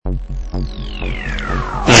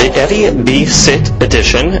The Eddie B. Sit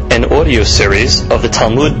edition and audio series of the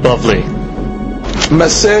Talmud Bavli.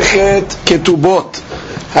 Masechet Ketubot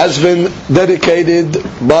has been dedicated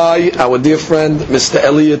by our dear friend Mr.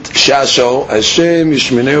 Elliot Shasho. Hashem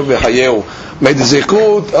Yishmeneu v'Hayeu. May the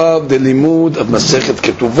zikut of the limud of Masechet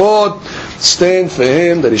Ketuvot stand for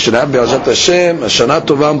him, that he should have Be'ezrat Hashem Shana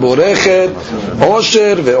Tova Borechet,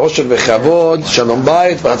 Osher ve'Osher ve'Chavod, Shalom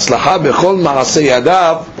Bayit v'Hatzlacha b'Chol Ma'aseh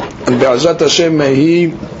Yadav, and Be'ezrat Hashem may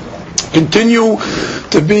he continue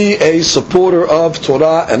to be a supporter of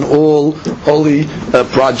Torah and all holy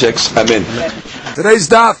projects. Amen. Today's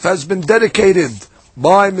daf has been dedicated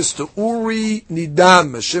by Mr. Uri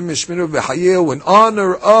Nidam, Hashem Yishmenu v'Hayeu, in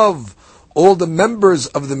honor of all the members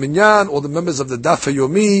of the Minyan, all the members of the Daf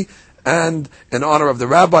Yomi, and in honor of the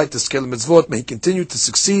Rabbi to scale mitzvot. May he continue to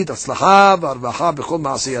succeed. Atzlacha v'arvacha b'chol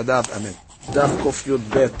ma'aseh yadav. Amen. Daf Kof Yud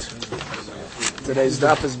Bet. Today's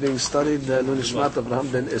daf is being studied. Lunishmat Abraham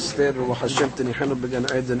ben Esther Ruach Hashem Tenichenu Began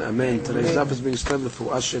Eden. Amen. Today's daf is being studied with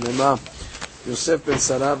Fu'ash Shelema Yosef ben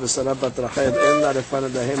Sarah v'Sarah bat Rachel. Enna refana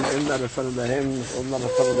dahem, enna refana dahem, enna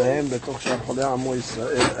refana dahem betoch shar cholei amo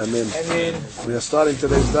Yisrael. Amen. We are starting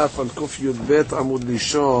today's daf on Kof Yud Bet Amud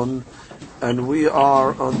Lishon, and we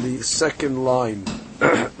are on the second line.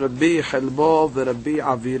 Rabbi Chelbo v'Rabbi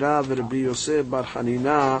Avira v'Rabbi Yosef bar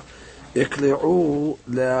Hanina ikle'u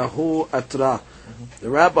le'ahu atra. The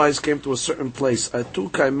rabbis came to a certain place.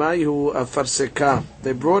 Atu kaimayu afarseka.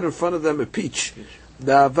 They brought in front of them a peach.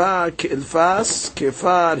 Dava ke'ilfas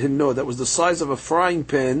kefar hinno. That was the size of a frying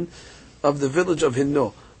pan of the village of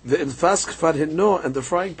Hinno. The ilfas kefar hinno, and the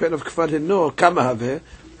frying pan of kefar hinno, kamahave.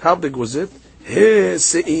 How big was it? He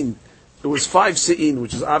se'in. It was 5 se'in,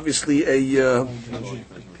 which is obviously a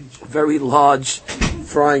very large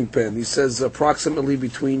frying pan. He says approximately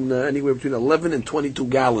anywhere between 11 and 22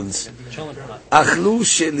 gallons. Achlu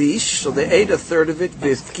shelish, so they ate a third of it.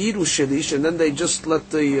 V'efkiru shelish, and then they just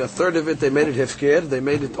let the third of it. They made it hefker. They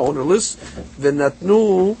made it ownerless.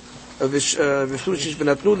 V'natnu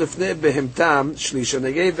lefnei behemtam shlish, and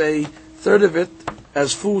they gave a third of it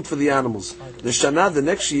as food for the animals. The Shana, the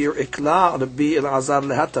next year, Ikla Rabbi Elazar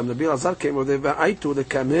lehatam. Rabbi Elazar came over there. Aitu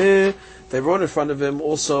lekameh. They brought in front of him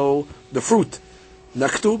also the fruit.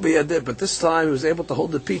 Naktu biyadeh. But this time he was able to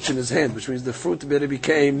hold the peach in his hand, which means the fruit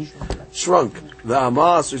became shrunk. The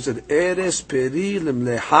Amar, so he said, Eres peri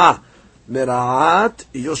limleha meraat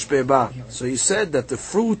yoshpeba. So he said that the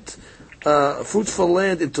fruitful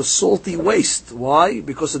land into salty waste. Why?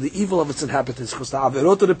 Because of the evil of its inhabitants. Because the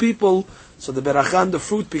averot of the people, so the berachan, the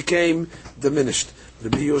fruit, became diminished.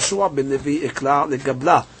 Rabbi Yoshua ben Levi ikla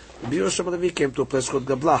legabla. Rabbi Yoshua ben Levi came to a place called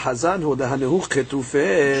Gabla. Hazan hu dahanehu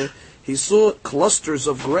ketufeh. He saw clusters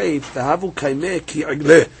of grapes. Dahavu kaimeh ki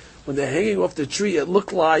agle. When they're hanging off the tree, it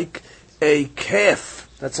looked like a calf.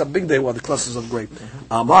 That's how big they were, the clusters of grapes.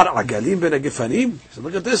 Amar agalim ben agifanim. So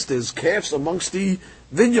look at this. There's calves amongst the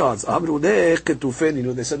vineyards.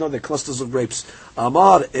 They said no, they're clusters of grapes.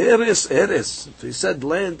 Amar eres. So he said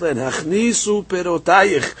land. Hachnisu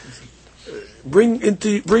perotayich.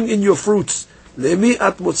 Bring in your fruits. Lemi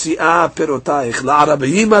at motzi'ah perotayich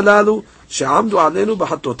la'arabiyim alalu she'amdu alenu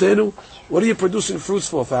b'chatotenu. What are you producing fruits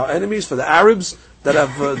for? For our enemies, for the Arabs that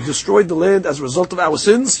have destroyed the land as a result of our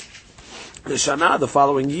sins? The Shana, the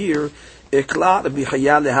following year, Ikla Rabbi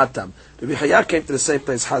Chaya lehatam. Rabbi Chaya came to the same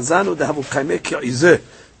place. Hazanu dehavu kaimeh ki'izeh.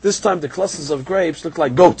 This time the clusters of grapes looked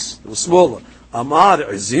like goats. They were smaller. Amar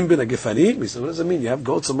izim ben agifanim. He said, what does it mean? You have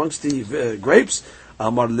goats amongst the grapes?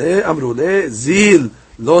 Amar le amru le zil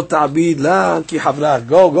lo ta'bid lan ki havrar.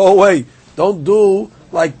 Go away. Don't do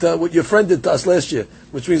like what your friend did to us last year.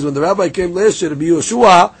 Which means when the rabbi came last year to be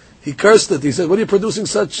Yoshua, he cursed it. He said, what are you producing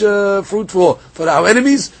such fruit for? For our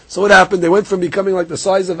enemies? So what happened? They went from becoming like the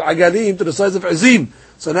size of agadim to the size of azim.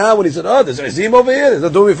 So now when he said, there's azim over here, he's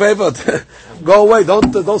not doing me a favor. Go away.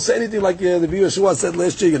 Don't say anything like the Yeshua said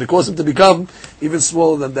last year. You're going to cause him to become even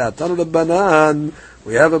smaller than that. Tanu Rabbanan,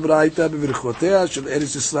 we have a braita b'virchotea shel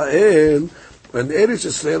Eretz Yisrael. When Eretz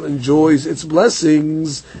Yisrael enjoys its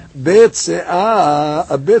blessings, a bet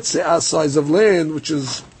se'ah size of land, which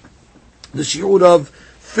is the shiur of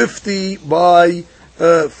 50 by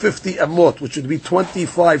 50 amot, which would be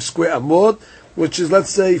 25 square amot, which is, let's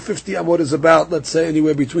say, 50 amot is about, let's say,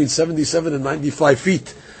 anywhere between 77 and 95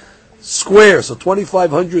 feet square. So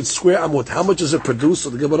 2,500 square amot. How much does it produce? So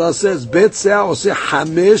the Gemara says, Bet se'ah oseh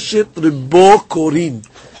hameshet ribo korin.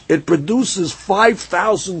 It produces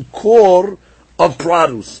 5,000 kor of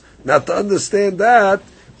produce. Now, to understand that,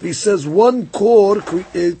 he says one kor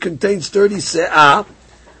contains 30 se'ah.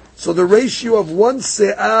 So the ratio of 1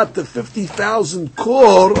 se'ah to 50,000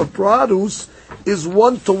 kor of produce is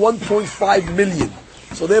 1 to 1.5 million.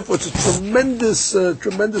 So therefore, it's a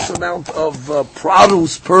tremendous amount of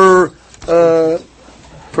produce per se'ah,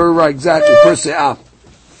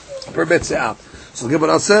 per bet se'ah. So the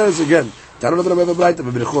Gemara says again, bet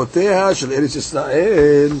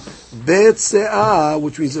se'ah,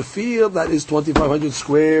 which means a field that is 2,500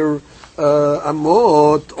 square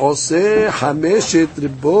amot, oseh hameshet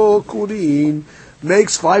ribo kurin,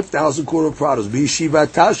 makes 5,000 kur of produce.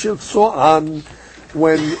 B'yishivata shel Tzo'an,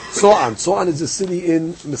 when Tzo'an is a city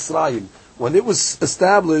in Misraim, when it was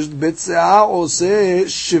established, bet se'ah oseh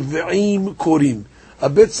shiv'im kurim. A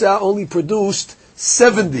bet se'ah only produced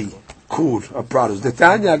 70 kur of produce. The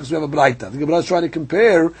Tanya, because we have a Braita. The Gemara is trying to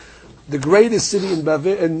compare the greatest city in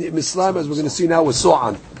Misraim, as we're going to see now, with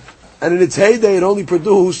Tzo'an. And in its heyday, it only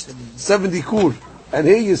produced 70 kur. And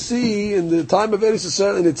here you see, in the time of Eretz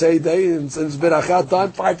Yisrael, in its heyday, in its Berachat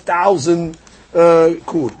time, 5,000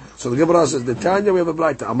 kur. So the Gemara says, the Tanya, we have a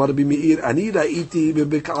Braita. Amar b'Meir, ani ra'iti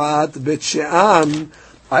b'Bek'at Bet She'an.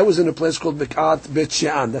 I was in a place called Bek'at Bet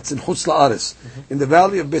She'an. That's in Chutz La'aretz. In the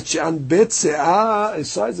valley of Bet She'an, Bet Se'ah, the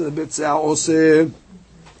size of the Bet Se'ah, also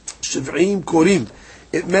Shiv'im Korim.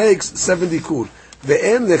 It makes 70 kur.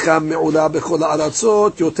 Ve'en lecha me'ula b'chol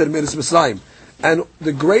ha'aratzot yoter me'eretz Mitzrayim. And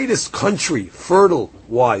the greatest country,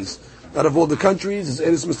 fertile-wise, out of all the countries, is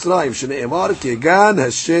Eretz Mitzrayim. Shne'emar kegan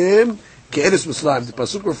Hashem ke'eretz Mitzrayim. The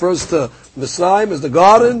pasuk refers to Mitzrayim as the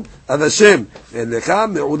garden of Hashem. And lecha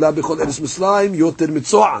me'ula b'chol Eretz Mitzrayim yoter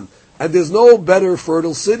mitzo'an. And there's no better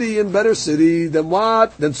fertile city and better city than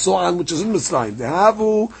what? Than Tzo'an, which is in Mitzrayim.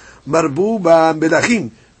 Dehavu marbuba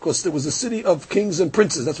melachim. Because there was a city of kings and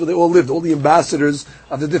princes. That's where they all lived. All the ambassadors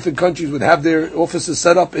of the different countries would have their offices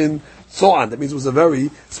set up in Tzo'an. That means it was a very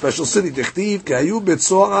special city. Tichtiv kayu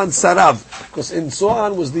b'Tzo'an sarav. Because in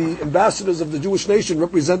Tzo'an was the ambassadors of the Jewish nation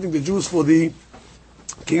representing the Jews for the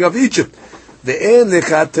king of Egypt. Ve'en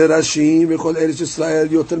lechat terashim v'chol Eretz Yisrael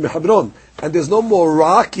yoter meHebron. And there's no more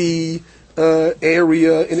rocky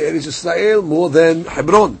area in Eretz Yisrael more than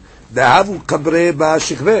Hebron.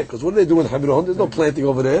 Because what do they do in Hebron? There's no planting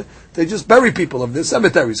over there. They just bury people of their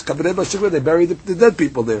cemeteries. They bury the dead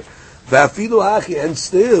people there. And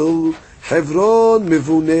still, Hebron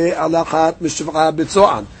mivune alachat mishvah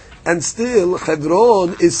b'Tzo'an. And still,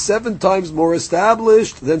 Hebron is 7 times more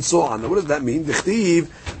established than Tzo'an. Now, what does that mean? Dichtiv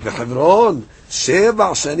v'Hebron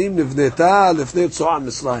sheva shanim nivneta lefnei Tzo'an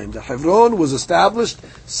Mitzrayim. The Hebron was established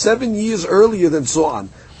 7 years earlier than Tzo'an.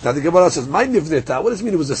 Now the Gemara says, "My nivneta." What does it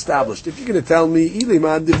mean it was established? If you're going to tell me,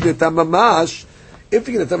 "Iliman nivneta mamash," if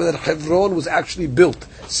you're going to tell me that Hebron was actually built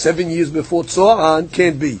 7 years before Tzo'an,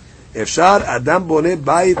 can't be. Efshar adam boneh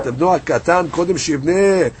bayit lebno hakatan kodem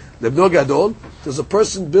shivneh lebno gadol. Does a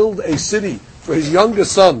person build a city for his younger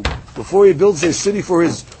son before he builds a city for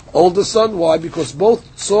his older son? Why? Because both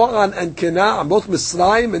Tzo'an and Canaan, both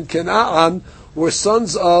Mitzrayim and Canaan, were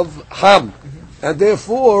sons of Ham, and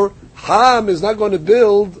therefore Ham is not going to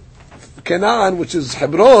build Canaan, which is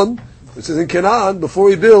Hebron, which is in Canaan, before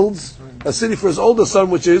he builds a city for his older son,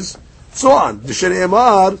 which is Tzo'an, the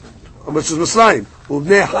Emar, which is Mitzrayim.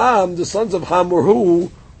 Ubnei Ham, the sons of Ham were who?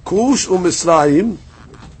 Kush Mitzrayim,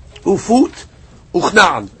 Ufut,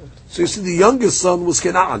 Uchnaan. So you see, the youngest son was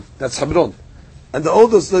Canaan. That's Hebron, and the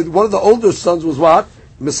oldest, one of the older sons was what?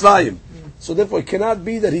 Mitzrayim. So therefore, it cannot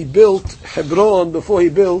be that he built Hebron before he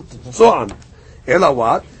built Tzo'an. Ela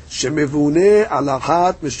what? Shemevune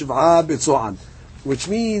alachat mishvah b'Tzo'an, which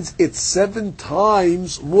means it's 7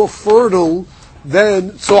 times more fertile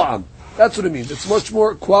than Tzo'an. That's what it means. It's much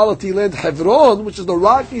more quality land. Hebron, which is the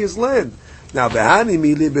rockiest land. Now, behani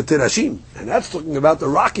mili b'terashim, and that's talking about the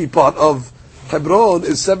rocky part of Hebron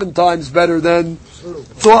is 7 times better than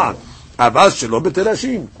Tzo'an. Avas shelo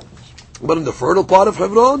b'terashim, but in the fertile part of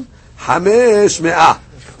Hebron, hamesh me'ah.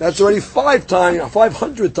 That's already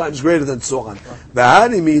 500 times greater than Tzo'an.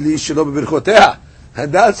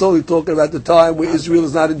 And that's only talking about the time where Israel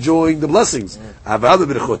is not enjoying the blessings. But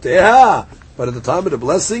at the time of the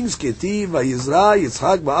blessings, Ketiv vayizra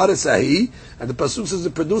Yitzchak ba'aretz ahi, and the pasuk says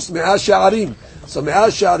it produced me'ah sha'arim. So me'ah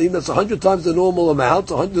sha'arim, that's 100 times the normal amount.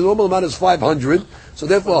 The normal amount is 500. So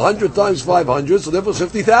therefore 100 times 500, so therefore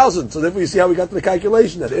 50,000. So therefore you see how we got to the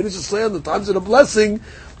calculation that Eretz Yisrael, the times of the blessing,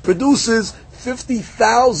 produces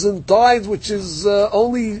 50,000 times, which is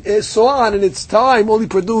only Tzo'an in its time only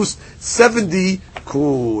produced 70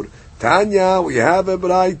 kur. Tanya, we have a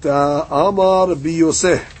Braita. Amar bi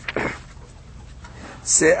Yosef.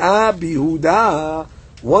 Se'ah biYehuda,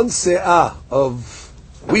 1 se'ah of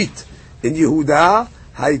wheat in Yehuda,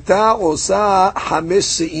 Haita osa hamesh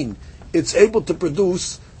se'in. It's able to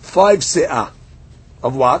produce 5 se'ah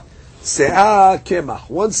of what? Se'ah kemach,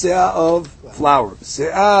 1 se'ah of flour.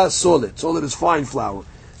 Se'ah solid. Solid is fine flour.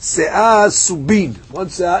 Se'ah subin. One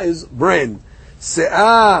se'ah is bran.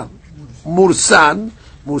 Se'ah mursan.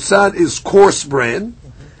 Mursan is coarse bran.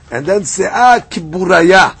 And then se'ah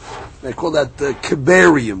kiburaya. They call that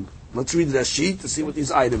kibarium. Let's read the sheet to see what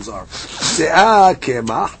these items are. Se'ah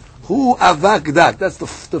kemah. Hu avak dat. That's the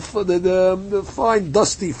fine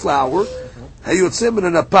dusty flour. Hayotzem in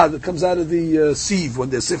a napad that comes out of the sieve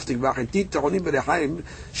when they're sifting. They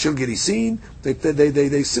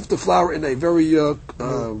sift the flour in a very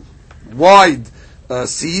wide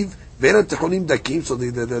sieve. So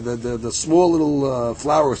the small little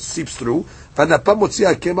flour seeps through. And then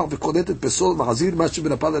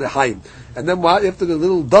what? After the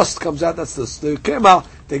little dust comes out, that's the kemah.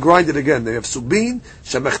 They grind it again. They have subin.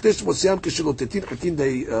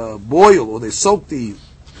 They boil or they soak the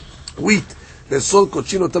wheat.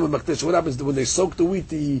 What happens when they soak the wheat?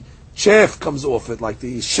 The chaff comes off it, like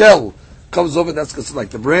the shell comes off it. That's considered like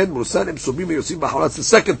the bran. That's the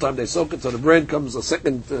second time they soak it, so the bran comes a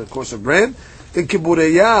second course of bran. Then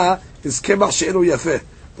kibureya is kemach she'enu yafeh.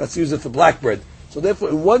 That's used for black bread. So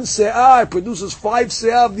therefore, in one se'ah, it produces 5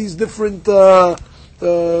 se'ah of these different flour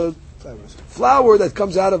that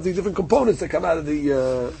comes out of the different components that come out of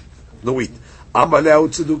the wheat. Amaleu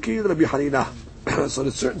tzeduki Rabbi Hanina. So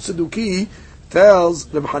the certain tzeduki tells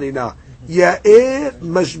Rabbi Hanina, Ya'eh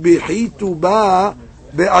mashbihitu ba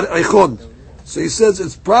be'ar'ichon. So he says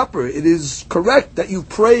it's proper, it is correct that you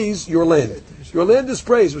praise your land. Your land is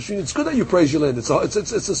praised, which means it's good that you praise your land. It's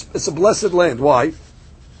a blessed land. Why?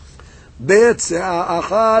 Says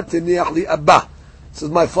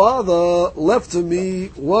my father left to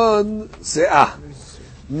me one se'ah.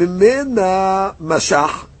 Mimena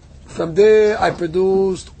mashach. From there I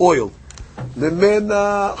produced oil.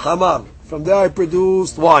 Mimena hamar. From there I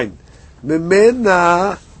produced wine.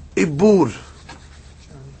 Mimena ibur.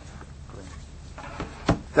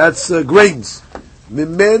 That's grains.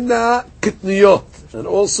 Mimena kitniyot. And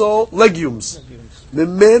also legumes.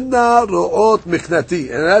 Mimena ro'ot miknati.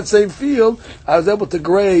 And in that same field, I was able to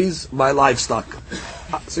graze my livestock.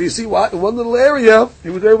 So you see what? In one little area, he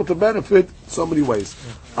was able to benefit so many ways.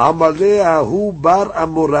 Amaleahu bar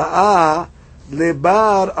amura'a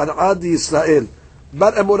lebar ar'ad Yisrael.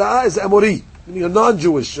 Bar amura'a is Amori, meaning a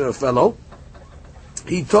non-Jewish fellow.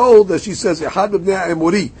 He told, that she says, Ehad b'bnei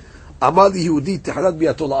Amori, Amal Yehudi teharat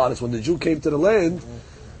bi'ato la'aretz. When the Jew came to the land,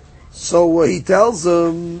 so he tells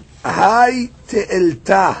him, Hai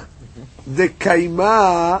te'elta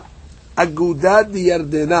de'kaima agudad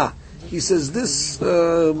yardena. He says, this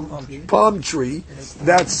palm tree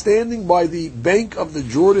that's standing by the bank of the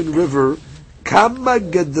Jordan River, kama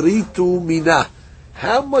gadritu mina.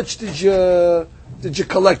 How much did you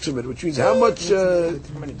collect from it? Which means how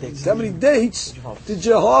many dates did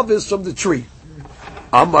you harvest from the tree?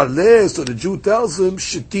 Amar le, so the Jew tells him,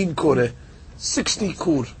 shetin kore, 60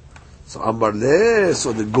 kur. So Amar le,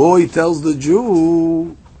 so the Goy tells the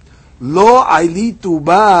Jew, lo ailitu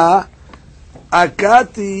ba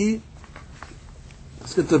akati.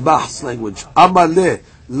 Let's get the Bah's language. Amar le,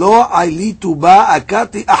 lo ailitu ba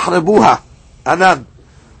akati ahrabuha. Anan.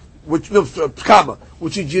 Which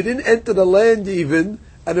you didn't enter the land even,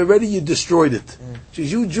 and already you destroyed it.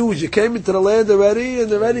 Says, you Jews, you came into the land already,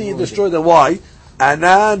 and already you destroyed it. Why?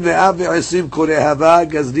 Anan ve'avi isim korehava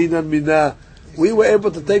gazrinan mina. We were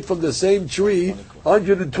able to take from the same tree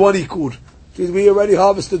 120 kur. We already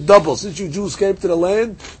harvested double. Since you Jews came to the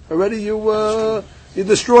land, already you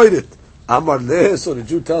destroyed it. Amar le, so the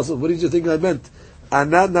Jew tells him, what did you think I meant?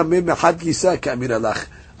 Anan namim mehad gisa ka'amir alach.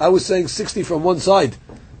 I was saying 60 from one side,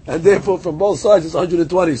 and therefore from both sides it's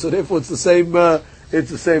 120. So therefore it's the same amount.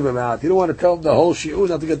 You don't want to tell them the whole shiur,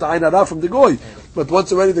 not to get the ayin hara from the goy. But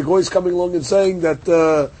once already the goy is coming along and saying that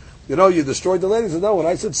you destroyed the land, he said, no, when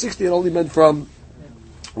I said 60, it only meant from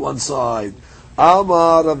one side.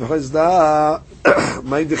 Amar Rav Chizda,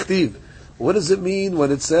 my dichtiv. What does it mean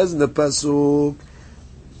when it says in the pasuk,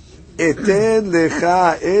 Eten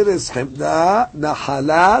lecha eres chemda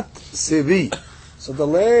nahalat sevi? So the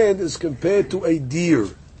land is compared to a deer.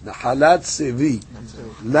 Nahalat sevi.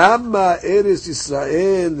 Lama eres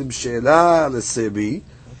Yisrael nimshela lesevi.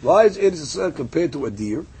 Why is Eretz Yisrael compared to a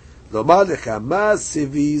deer? Lomar lecha ma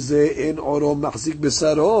sevi ze en oro machzik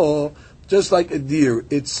besaro. Just like a deer,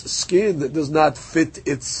 its skin that does not fit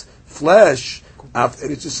its flesh. Af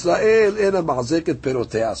Eretz Yisrael ena machzeket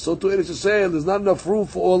perotea. So to Eretz Yisrael, there's not enough room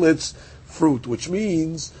for all its fruit. Which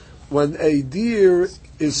means, when a deer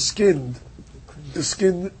is skinned, the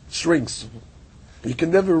skin shrinks. You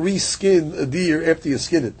can never reskin a deer after you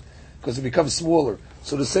skin it, because it becomes smaller.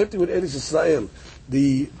 So the same thing with Eretz Yisrael.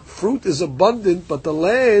 The fruit is abundant, but the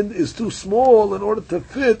land is too small in order to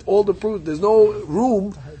fit all the fruit. There's no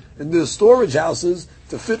room in the storage houses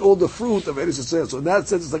to fit all the fruit of Eretz Yisrael. So in that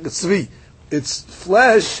sense, it's like a tzvi. Its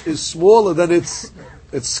flesh is smaller than its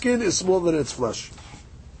skin is smaller than its flesh.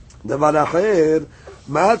 דבר אחר,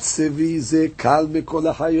 מה צבי זה קל מכל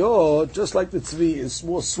החיות, just like the tzvi is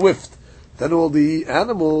more swift than all the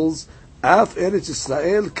animals, אף ארץ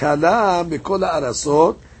ישראל קלה מכל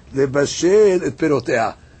הארצות לבשל את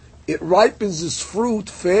פירותיה. It ripens its fruit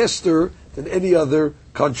faster than any other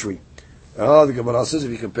country. The Gemara says,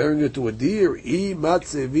 if you're comparing it to a deer,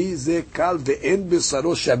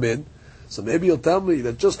 so maybe you'll tell me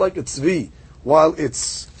that just like a tzvi, while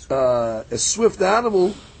it's a swift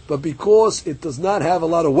animal, but because it does not have a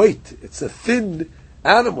lot of weight, it's a thin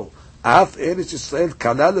animal. Yeah, I'll tell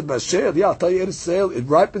you, it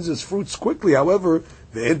ripens its fruits quickly. However,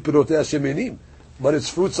 but its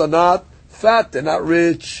fruits are not fat, they're not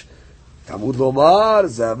rich.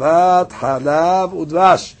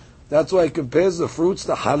 That's why he compares the fruits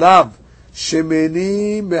to halab.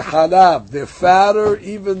 Shemeni mehalav. They're fatter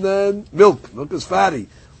even than milk. Milk is fatty.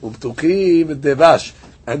 Uptukim and devash.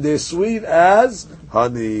 And they're sweet as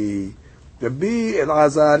honey. Rabbi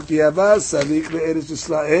Elazar ki hava salik le'eretz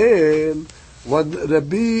Yisrael. When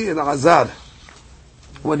Rabbi Elazar,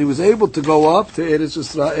 when he was able to go up to Eretz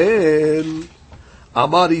Yisrael,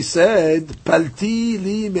 Amar, he said, Palti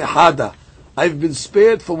li mehada. I've been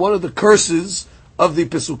spared from one of the curses of the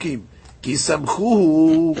Pesukim. Ki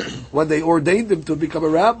samchuhu, when they ordained him to become a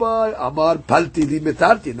rabbi, Amar palti li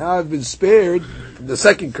metarti. Now I've been spared from the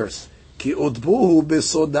second curse. Ki udbuhu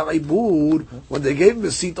besod na'ibur, when they gave him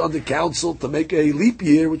a seat on the council to make a leap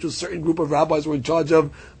year, which was a certain group of rabbis were in charge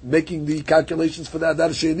of making the calculations for the Adar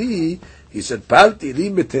Sheni, he said, palti li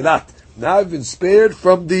meterat. Now I've been spared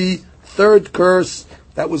from the third curse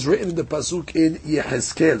that was written in the pasuk in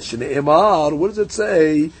Yehezkel. Shne'emar, what does it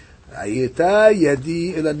say? Ayeta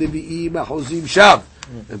yadi ela nevi'im ahozim shav.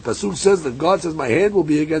 And pasuk says that God says, my hand will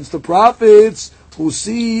be against the prophets who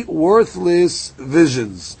see worthless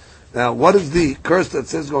visions. Now, what is the curse that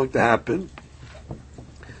says going to happen?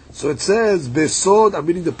 So it says, besod, I'm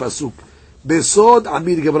reading the pasuk. Besod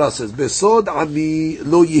ami, the Gemara says, besod ami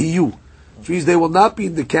lo yihiyu. Which means they will not be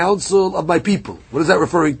in the council of my people. What is that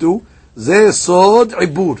referring to? Zeh sod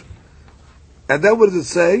ibur. And then what does it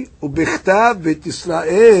say? Ubichtav bet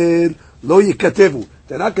Yisrael lo yikatevu.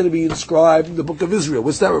 They're not going to be inscribed in the book of Israel.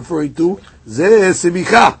 What's that referring to? Zeh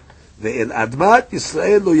semicha. Ve'el admat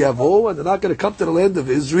Yisrael lo yavo. And they're not going to come to the land of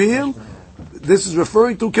Israel. This is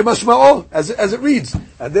referring to kemashma'o, as it reads.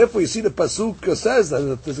 And therefore you see the pasuk says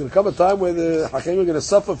that there's going to come a time where the Hakim are going to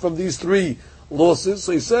suffer from these three losses.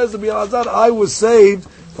 So he says, Rabbi Elazar, I was saved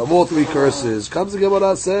from all three curses. Comes the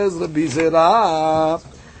Gemara, says, Rabbi Zerah,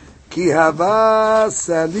 Ki hava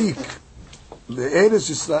salik le'eretz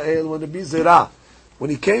Yisrael, when Rabbi Zerah, when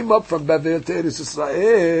he came up from Bavel to Eretz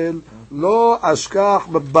Yisrael, lo ashkach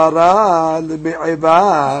b'bara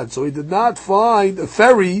le'me'evad. So he did not find a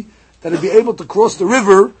ferry that would be able to cross the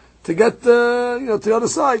river to get to the other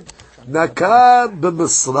side. Nakar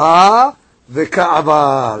b'misra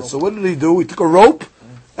v'ka'avar. So what did he do? He took a rope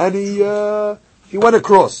and he went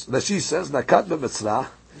across. Rashi says, Nakat b'misra.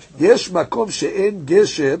 Yesh makom she'en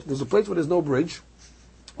gesher. There's a place where there's no bridge.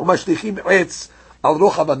 Umashlichim etz al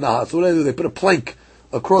rochav hanahar. So what they put a plank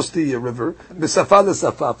across the river, misafa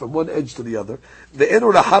lesafa, from one edge to the other. The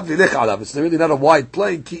enu rahav lilech alav. It's really not a wide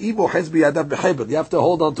plank. Ki imo hez biyadav b'chebed. You have to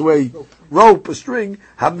hold on to a rope, a string.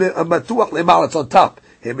 Hamatuach lemal. It's on top.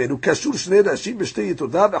 They put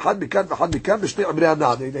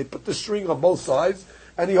the string on both sides,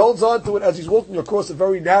 and he holds on to it as he's walking across a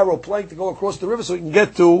very narrow plank to go across the river so he can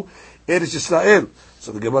get to Eretz Yisrael.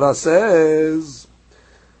 So the Gemara says,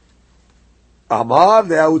 Amar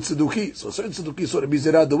le'ahut tzeduki. So certain tzeduki saw Rabbi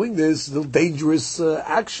Zerah doing this little dangerous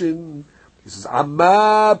action. He says,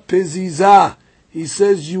 Amma peziza. He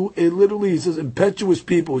says, he says, impetuous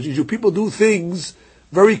people. Which means you people do things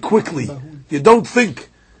very quickly. You don't think.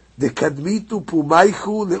 Dekadmitu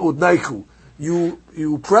pumaychu le'odnaichu.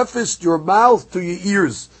 You prefaced your mouth to your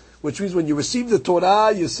ears, which means when you receive the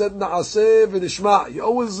Torah, you said na'aseh v'nishma. You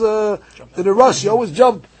always in a rush. You always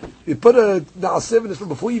jump. You put a na'aseh v'nishma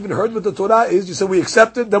before you even heard what the Torah is. You said we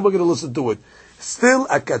accept it, then we're going to listen to it. Still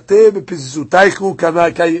akateh b'pizutaychu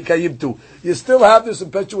kayimtu. You still have this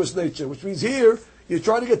impetuous nature, which means here you're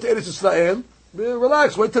trying to get to Eretz Yisrael.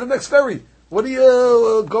 Relax. Wait till the next ferry. What are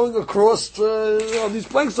you going across on these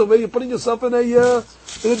planks over? You're putting yourself in a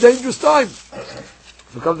dangerous time.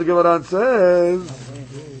 So comes the Gemara and says,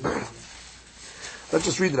 let's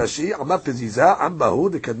just read Rashi. Amma peziza am bahu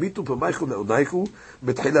dekadmitu p'maychu le'odnaichu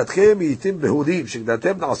betchilatchem yitim behudim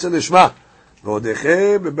shegdatem na'aseh lishma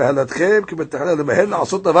v'odechem bebehalatchem k'betachla lemahel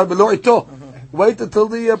na'asot davar belo ito. Wait until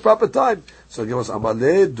the proper time. So he goes,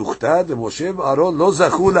 Amale duchta de Moshe Aaron lo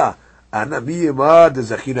zachula. Ana mi yemar de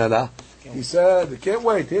zachina la. He said, they can't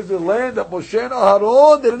wait. Here's the land that Moshe and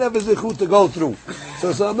Aaron didn't have a zechut to go through.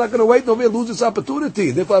 So I'm not going to wait over here, lose this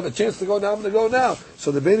opportunity. And if I have a chance to go now, I'm going to go now.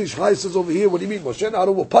 So the Beit Ishchai says over here, what do you mean? Moshe and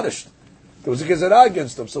Aaron were punished. There was a gezerah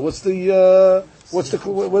against them. So what is the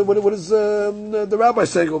rabbi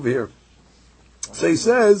saying over here? So he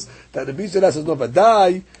says that the Beit says no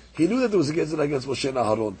vadai. He knew that there was a gezerah against Moshe and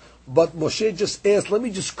Aaron, but Moshe just asked, "Let me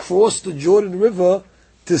just cross the Jordan River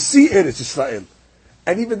to see Eretz Yisrael,"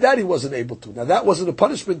 and even that he wasn't able to. Now that wasn't a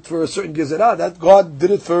punishment for a certain gezerah. That God did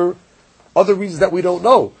it for other reasons that we don't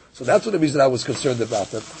know. So that's what the reason I was concerned about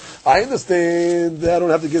that. I understand that I don't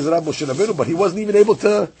have the gezerah Moshe Rabbeinu, but he wasn't even able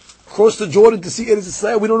to cross the Jordan to see Eretz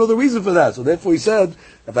Yisrael. We don't know the reason for that. So therefore he said,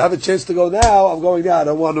 if I have a chance to go now, I'm going now. I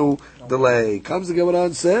don't want to delay. Comes the Gemara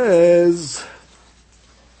and says,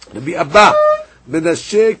 Rabbi Abba,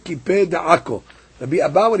 Menashe Kipeh Da'ako. Rabbi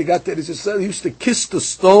Abba, when he got to Eretz Yisrael, he used to kiss the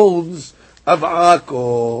stones of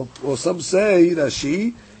Ako. Or some say,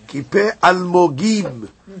 Rashi, Kipeh Almogim.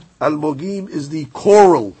 Almogim is the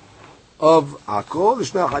coral of Ako.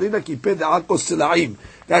 Lishna Hanina Kipeh Da'ako Silaim.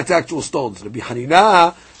 That's actual stones. Rabbi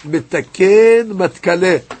Hanina Mitaken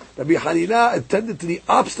Matkaleh. Rabbi Hanina attended to the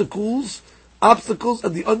obstacles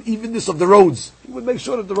and the unevenness of the roads. He would make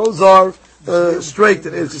sure that the roads are straight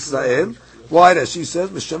in Eretz Yisrael. Why? As she says,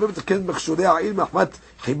 he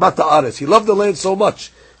loved the land so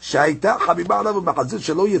much. He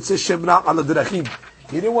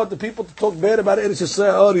didn't want the people to talk bad about Eretz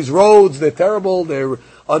Yisrael. Oh, these roads, they're terrible, they're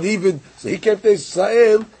uneven. So he came to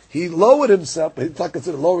Israel. He lowered himself, but he's not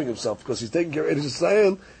considered lowering himself because he's taking care of Eretz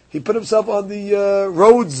Yisrael. He put himself on the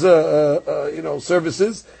roads,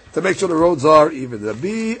 services to make sure the roads are even.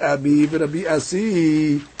 Rabbi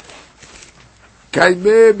Asi,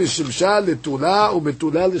 Kaime mishimsha letula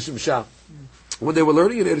umetula l'shimsha. When they were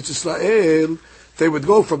learning in Eretz Yisrael, they would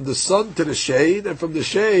go from the sun to the shade, and from the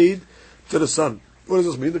shade to the sun. What does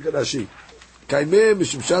this mean? Look at Rashi. Kaime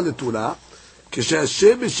mishimsha letula. They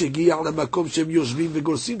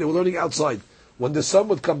were learning outside. When the sun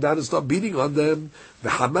would come down and start beating on them, so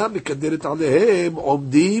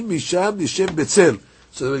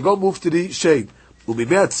they would go move to the shade. When they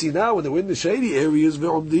were in the shady areas,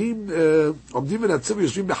 so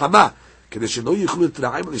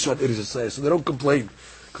they don't complain.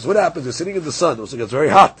 Because what happens? They're sitting in the sun, so it gets very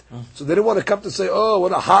hot. So they didn't want to come to say, oh,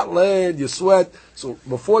 what a hot land, you sweat. So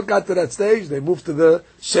before it got to that stage, they moved to the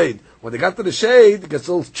shade. When they got to the shade, it gets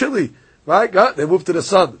a little chilly, right? They moved to the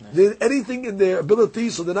sun. They did anything in their ability,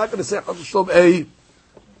 so they're not going to say a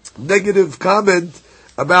negative comment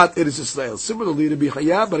about Eretz Yisrael. Similarly, Rabbi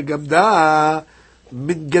Chaya bar Gamda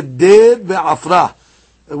min gaded be'afra.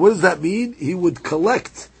 What does that mean? He would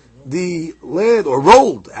collect the land, or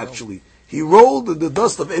rolled, actually. He rolled in the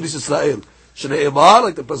dust of Eretz Yisrael. Shneimar,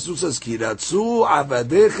 like the pasuk says, Kiratzu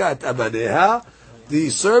abadecha et abaneha. The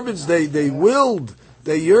servants, they willed,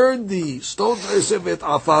 they yearned the stones of et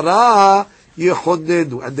afara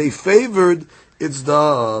yechonenu, and they favored its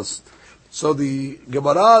dust. So the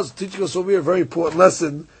Gemara is teaching us over here a very important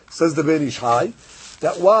lesson, says the Ben Ishai,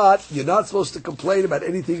 that what? You're not supposed to complain about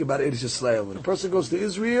anything about Eretz Yisrael. When a person goes to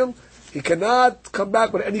Israel, he cannot come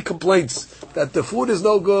back with any complaints that the food is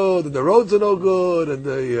no good, and the roads are no good, and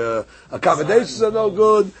the accommodations are no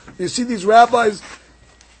good. You see these rabbis,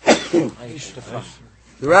 the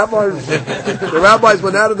rabbis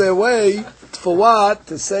went out of their way for what?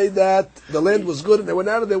 To say that the land was good, and they went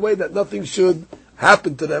out of their way that nothing should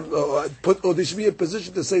happen to them, or they should be in a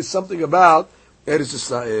position to say something about Eretz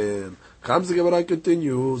Yisrael. Comes the Gemara,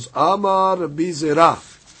 continues. Amar Rabbi Zerah,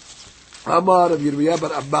 Amar Rabbi Yirmiyah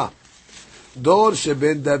bar Abba, Dor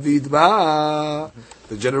sheben David ba,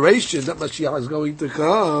 the generation that Mashiach is going to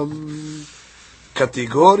come.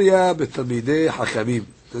 Categoria betamidei hachamim.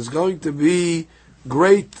 There's going to be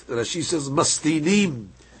great, Rashi says, mastinim,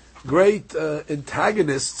 great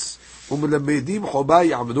antagonists. Umelamedim chobai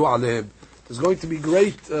ya'amdu alehem. There's going to be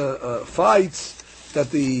great fights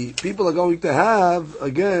that the people are going to have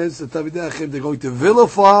against the Talmidei Chacham. They're going to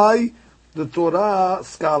vilify the Torah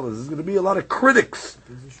scholars. There's going to be a lot of critics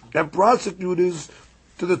and prosecutors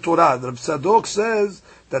to the Torah. The Rav Tzadok says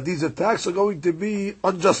that these attacks are going to be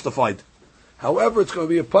unjustified. However, it's going to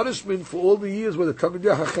be a punishment for all the years where the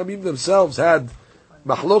Talmidei Chachamim themselves had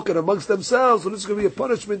mahloket amongst themselves. So this is going to be a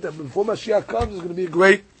punishment that before Mashiach comes, there's going to be a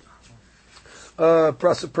great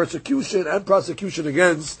persecution and prosecution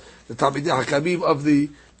against the Talmidei Hakamim of the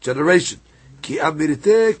generation. Ki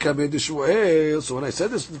amirte kamed Shmuel. So when I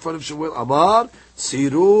said this in front of Shmuel, Amar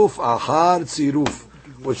tziruf achar tziruf.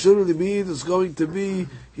 Which literally means it's going to be,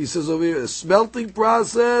 he says over here, a smelting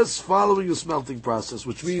process following a smelting process,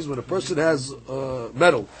 which means when a person has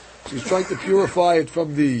metal, so he's trying to purify it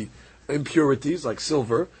from the impurities, like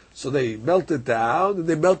silver, so they melt it down, and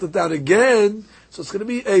they melt it down again, so it's going to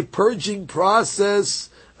be a purging process,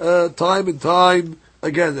 time and time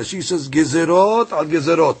again. As she says, gezerot al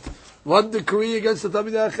gezerot. One decree against the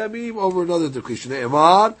Talmidei Chachamim over another decree.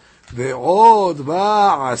 Shne'emar, ve'od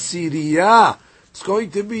ba'asiriyah. It's going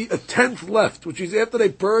to be a 10th left, which is after they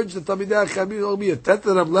purge the Talmidei Chachamim, there will be a 10th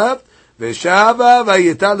of them left. Ve'shava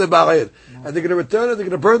va'yetal le'ba'ir. And they're going to return and they're going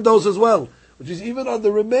to burn those as well. Which is even on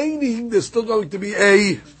the remaining, there's still going to be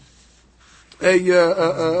a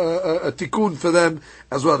tikkun for them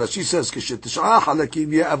as well. As she says, when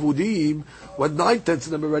 9/10 of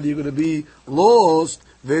them already are going to be lost,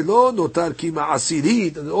 and all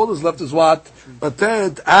that's left is what? A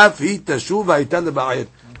 10th.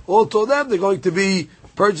 Also them, they're going to be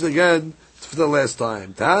purged again for the last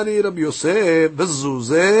time. Tani Rabbi Yosef,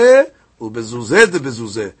 bezuzeh, ubezuzeh de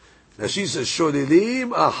bezuzeh. Now she says,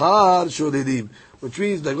 sholilim ahar sholilim, which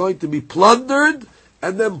means they're going to be plundered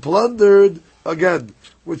and then plundered again.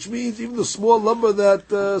 Which means even the small lumber that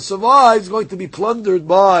survives is going to be plundered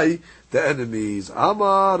by the enemies.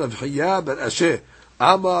 Amar Rav Chaya ben Asher,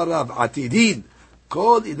 Amar Rav Atidin,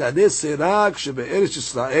 Kol idane serak shebe'eretz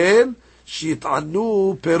Yisrael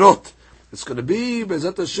shit'anu perot. It's going to be,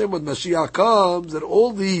 Be'ezat Hashem, when Mashiach comes, that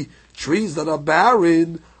all the trees that are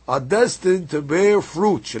barren are destined to bear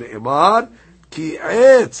fruit. Shne'emar, ki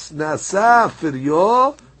etz nasa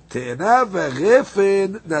firyo, te'ena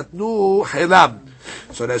ve'gefen natnu helam.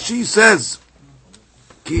 So that she says,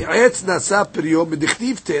 ki etz nasa firyo,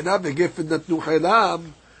 medichtiv te'ena ve'gefen natnu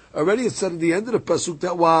helam. Already it said at the end of the pasuk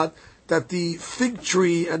that what? That the fig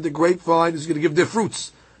tree and the grapevine is going to give their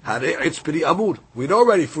fruits. We know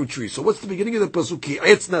already fruit trees. So what's the beginning of the pasuk? Ki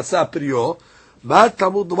etz nasa firyo. Ma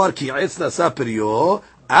tamud nomar ki etz nasa firyo.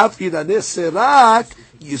 Af idane serak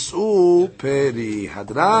yis'u peri.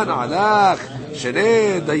 Hadran alach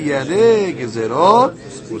shene dayane gezerot.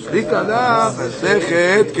 Uslik alach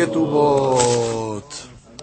mesechet ketubot.